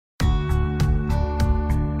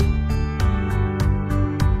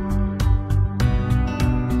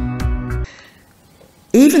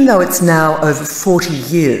Even though it's now over 40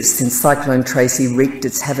 years since Cyclone Tracy wreaked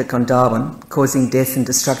its havoc on Darwin, causing death and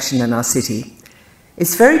destruction in our city,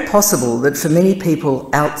 it's very possible that for many people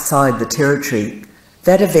outside the Territory,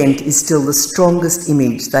 that event is still the strongest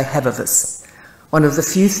image they have of us, one of the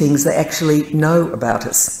few things they actually know about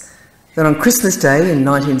us, that on Christmas Day in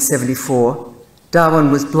 1974,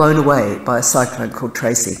 Darwin was blown away by a cyclone called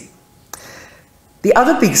Tracy. The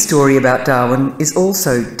other big story about Darwin is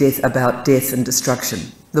also about death and destruction,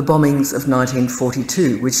 the bombings of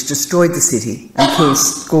 1942, which destroyed the city and killed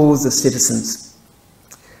scores of citizens.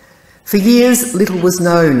 For years, little was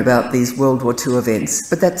known about these World War II events,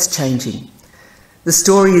 but that's changing. The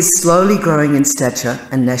story is slowly growing in stature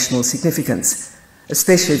and national significance,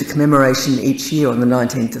 especially the commemoration each year on the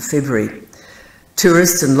 19th of February.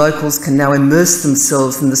 Tourists and locals can now immerse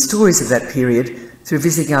themselves in the stories of that period through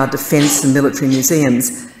visiting our defence and military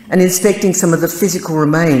museums and inspecting some of the physical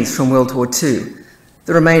remains from World War II,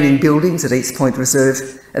 the remaining buildings at East Point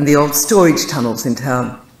Reserve and the old storage tunnels in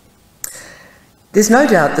town. There's no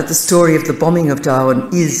doubt that the story of the bombing of Darwin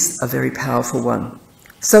is a very powerful one.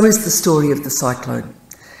 So is the story of the cyclone.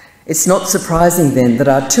 It's not surprising then that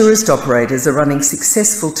our tourist operators are running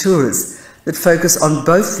successful tours that focus on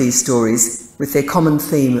both these stories with their common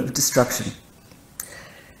theme of destruction.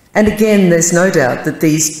 And again, there's no doubt that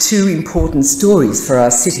these two important stories for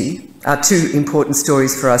our city are two important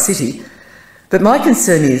stories for our city, but my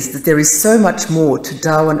concern is that there is so much more to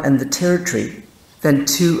Darwin and the Territory than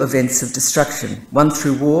two events of destruction, one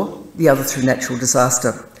through war, the other through natural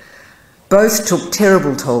disaster. Both took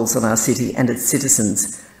terrible tolls on our city and its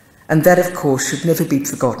citizens, and that, of course, should never be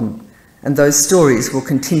forgotten, and those stories will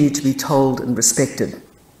continue to be told and respected.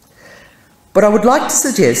 But I would like to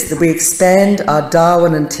suggest that we expand our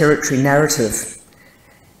Darwin and Territory narrative.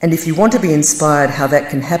 And if you want to be inspired how that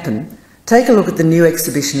can happen, take a look at the new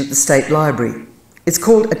exhibition at the State Library. It's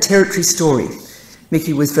called A Territory Story.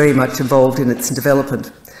 Mickey was very much involved in its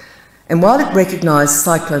development. And while it recognised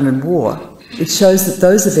cyclone and war, it shows that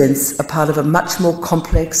those events are part of a much more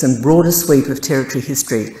complex and broader sweep of Territory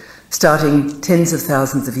history, starting tens of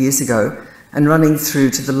thousands of years ago and running through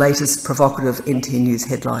to the latest provocative NT News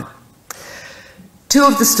headline. Two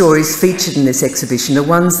of the stories featured in this exhibition are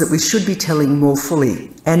ones that we should be telling more fully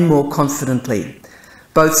and more confidently.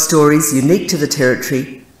 Both stories unique to the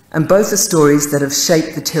Territory, and both are stories that have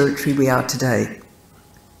shaped the Territory we are today.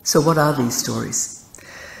 So what are these stories?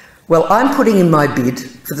 Well, I'm putting in my bid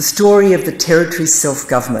for the story of the Territory's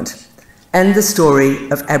self-government and the story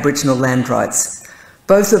of Aboriginal land rights,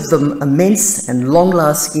 both of them immense and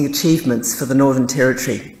long-lasting achievements for the Northern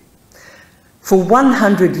Territory. For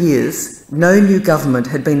 100 years, no new government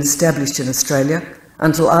had been established in Australia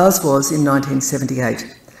until ours was in 1978.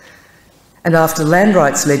 And after land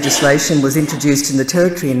rights legislation was introduced in the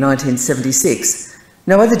Territory in 1976,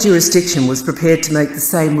 no other jurisdiction was prepared to make the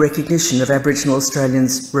same recognition of Aboriginal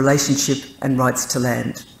Australians' relationship and rights to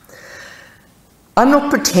land. I'm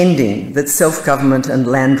not pretending that self-government and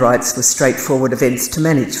land rights were straightforward events to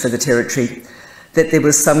manage for the Territory, that there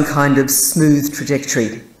was some kind of smooth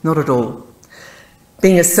trajectory. Not at all.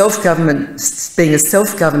 Being a self-governing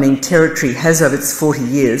territory has, over its 40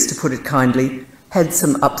 years, to put it kindly, had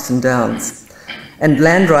some ups and downs. And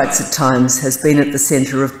land rights at times has been at the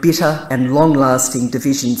centre of bitter and long-lasting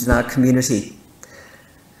divisions in our community.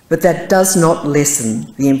 But that does not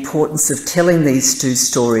lessen the importance of telling these two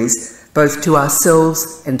stories, both to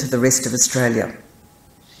ourselves and to the rest of Australia.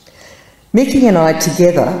 Mickey and I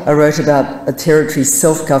together wrote about a Territory's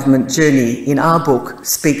self-government journey in our book,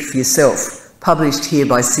 Speak for Yourself, published here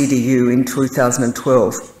by CDU in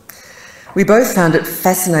 2012. We both found it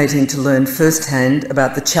fascinating to learn firsthand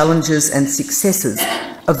about the challenges and successes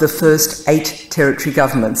of the first 8 Territory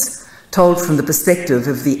governments, told from the perspective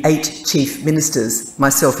of the 8 Chief Ministers,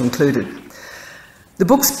 myself included. The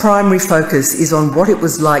book's primary focus is on what it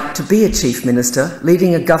was like to be a Chief Minister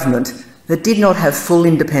leading a government that did not have full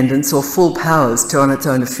independence or full powers to run its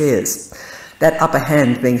own affairs, that upper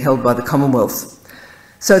hand being held by the Commonwealth.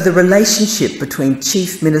 So the relationship between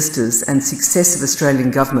Chief Ministers and successive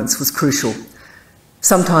Australian governments was crucial.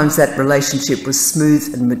 Sometimes that relationship was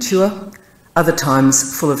smooth and mature, other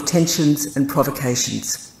times full of tensions and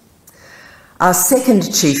provocations. Our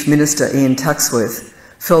second Chief Minister, Ian Tuxworth,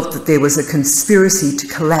 felt that there was a conspiracy to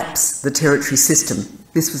collapse the Territory system.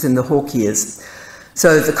 This was in the Hawke years.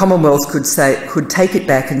 So the Commonwealth could take it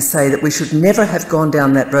back and say that we should never have gone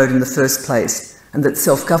down that road in the first place and that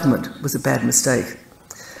self-government was a bad mistake.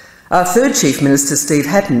 Our third Chief Minister, Steve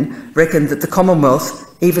Hatton, reckoned that the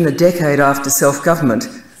Commonwealth, even a decade after self-government,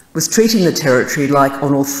 was treating the Territory like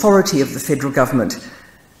an authority of the federal government,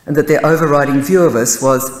 and that their overriding view of us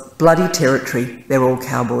was bloody territory, they're all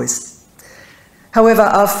cowboys. However,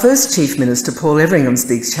 our first Chief Minister, Paul Everingham's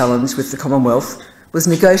big challenge with the Commonwealth was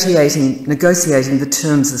negotiating the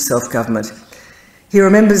terms of self-government. He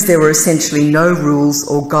remembers there were essentially no rules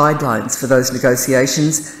or guidelines for those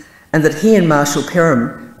negotiations, and that he and Marshal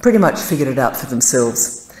Perham pretty much figured it out for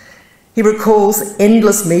themselves. He recalls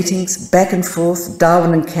endless meetings, back and forth,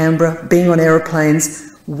 Darwin and Canberra, being on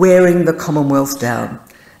aeroplanes, wearing the Commonwealth down,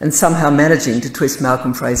 and somehow managing to twist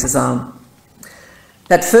Malcolm Fraser's arm.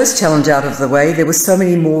 That first challenge out of the way, there were so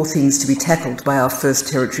many more things to be tackled by our first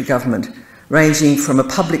Territory government, ranging from a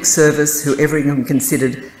public service who Everingham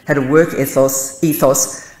considered had a work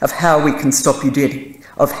ethos of how we can stop you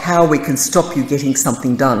getting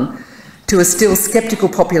something done, to a still sceptical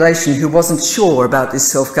population who wasn't sure about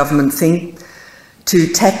this self-government thing, to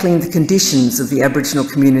tackling the conditions of the Aboriginal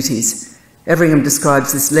communities. Everingham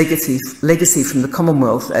describes this legacy from the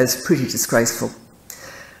Commonwealth as pretty disgraceful.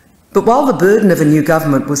 But while the burden of a new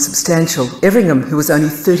government was substantial, Everingham, who was only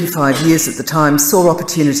 35 years at the time, saw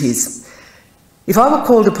opportunities. If I were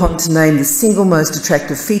called upon to name the single most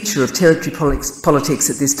attractive feature of Territory politics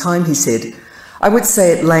at this time, he said, I would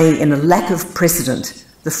say it lay in a lack of precedent,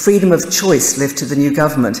 the freedom of choice left to the new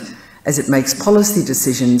government as it makes policy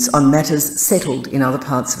decisions on matters settled in other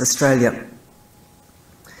parts of Australia.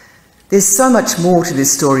 There's so much more to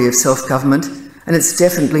this story of self-government, and it's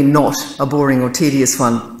definitely not a boring or tedious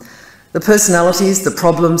one. The personalities, the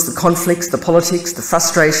problems, the conflicts, the politics, the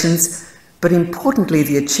frustrations, but importantly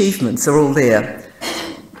the achievements are all there.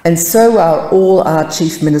 And so are all our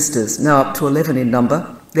Chief Ministers, now up to 11 in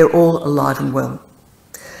number. They're all alive and well.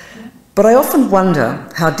 But I often wonder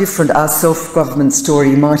how different our self-government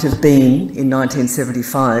story might have been in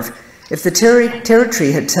 1975 if the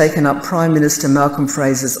Territory had taken up Prime Minister Malcolm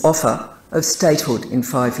Fraser's offer of statehood in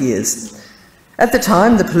 5 years. At the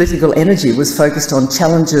time, the political energy was focused on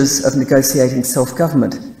challenges of negotiating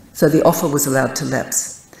self-government, so the offer was allowed to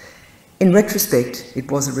lapse. In retrospect,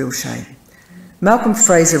 it was a real shame. Malcolm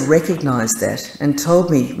Fraser recognised that and told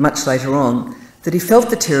me much later on that he felt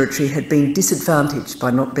the Territory had been disadvantaged by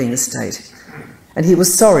not being a state, and he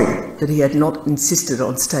was sorry that he had not insisted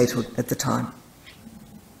on statehood at the time.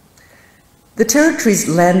 The Territory's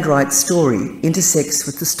land rights story intersects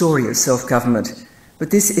with the story of self-government, but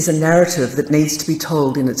this is a narrative that needs to be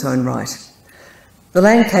told in its own right. The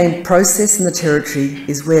land claim process in the Territory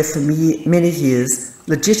is where for many years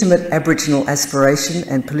legitimate Aboriginal aspiration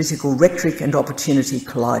and political rhetoric and opportunity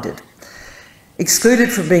collided.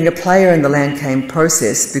 Excluded from being a player in the land claim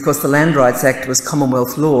process because the Land Rights Act was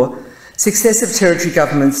Commonwealth law, successive Territory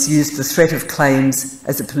governments used the threat of claims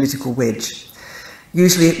as a political wedge.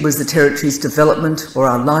 Usually it was the Territory's development or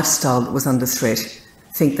our lifestyle that was under threat.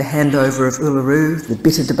 Think the handover of Uluru, the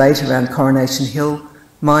bitter debate around Coronation Hill,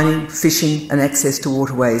 mining, fishing and access to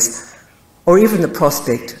waterways, or even the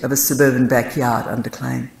prospect of a suburban backyard under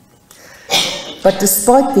claim. But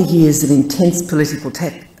despite the years of intense political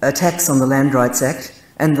attacks on the Land Rights Act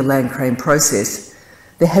and the land claim process,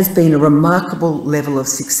 there has been a remarkable level of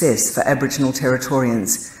success for Aboriginal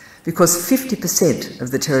Territorians because 50%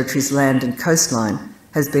 of the Territory's land and coastline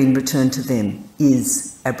has been returned to them,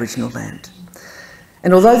 is Aboriginal land.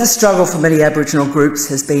 And although the struggle for many Aboriginal groups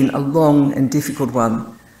has been a long and difficult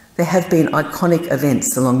one, there have been iconic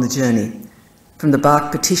events along the journey. From the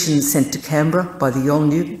bark petitions sent to Canberra by the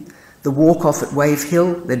Yolngu, the walk-off at Wave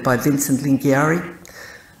Hill led by Vincent Lingiari,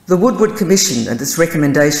 the Woodward Commission and its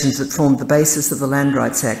recommendations that formed the basis of the Land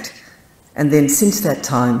Rights Act, and then since that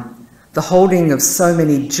time, the holding of so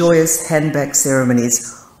many joyous handback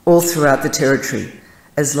ceremonies all throughout the Territory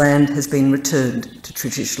as land has been returned to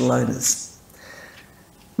traditional owners.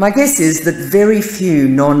 My guess is that very few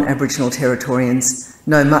non-Aboriginal Territorians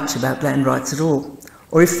know much about land rights at all,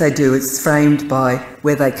 or if they do, it's framed by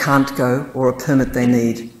where they can't go or a permit they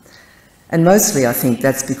need. And mostly I think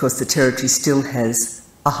that's because the Territory still has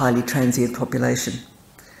a highly transient population.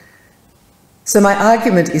 So my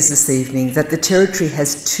argument is this evening that the Territory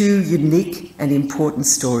has two unique and important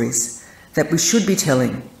stories that we should be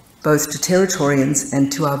telling, both to Territorians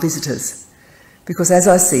and to our visitors. Because as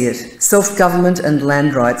I see it, self-government and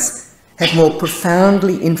land rights have more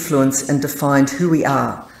profoundly influenced and defined who we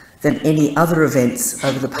are than any other events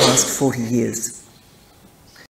over the past 40 years.